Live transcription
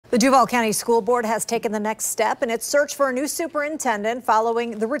The Duval County School Board has taken the next step in its search for a new superintendent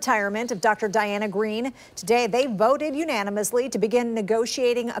following the retirement of Dr. Diana Greene. Today, they voted unanimously to begin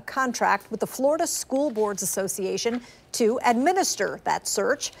negotiating a contract with the Florida School Boards Association to administer that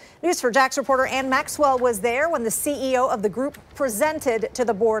search. News4Jax reporter Ann Maxwell was there when the CEO of the group presented to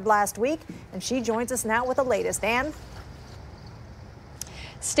the board last week, and she joins us now with the latest. Ann?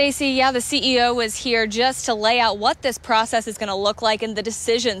 Stacy, yeah, the CEO was here just to lay out what this process is going to look like and the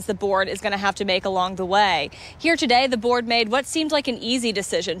decisions the board is going to have to make along the way. Here today, the board made what seemed like an easy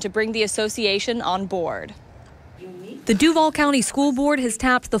decision to bring the association on board. The Duval County School Board has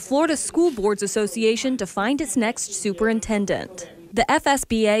tapped the Florida School Boards Association to find its next superintendent. The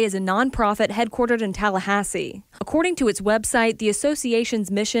FSBA is a nonprofit headquartered in Tallahassee. According to its website, the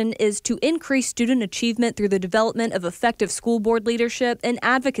association's mission is to increase student achievement through the development of effective school board leadership and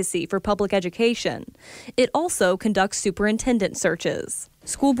advocacy for public education. It also conducts superintendent searches.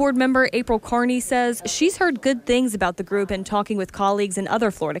 School board member April Carney says she's heard good things about the group in talking with colleagues in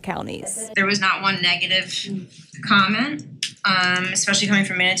other Florida counties. There was not one negative comment. Especially coming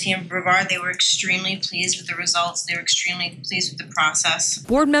from Manatee and Brevard, they were extremely pleased with the results. They were extremely pleased with the process.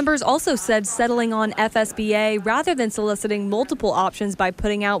 Board members also said settling on FSBA rather than soliciting multiple options by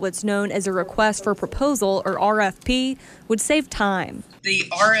putting out what's known as a request for proposal, or RFP, would save time. The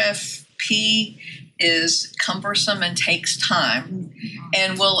RFP is cumbersome and takes time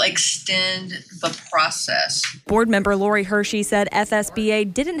and will extend the process. Board member Lori Hershey said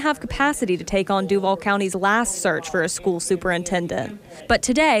FSBA didn't have capacity to take on Duval County's last search for a school superintendent. But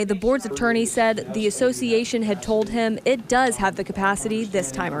today, the board's attorney said the association had told him it does have the capacity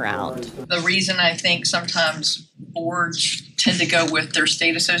this time around. The reason I think sometimes boards tend to go with their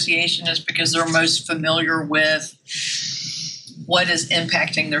state association is because they're most familiar with what is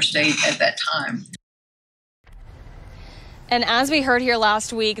impacting their state at that time. And as we heard here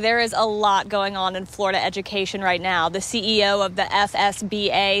last week, there is a lot going on in Florida education right now. The CEO of the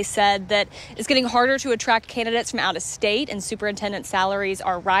FSBA said that it's getting harder to attract candidates from out of state and superintendent salaries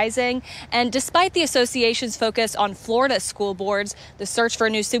are rising. And despite the association's focus on Florida school boards, the search for a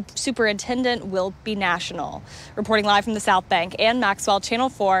new superintendent will be national. Reporting live from the South Bank, Ann Maxwell, Channel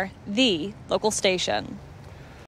 4, the local station.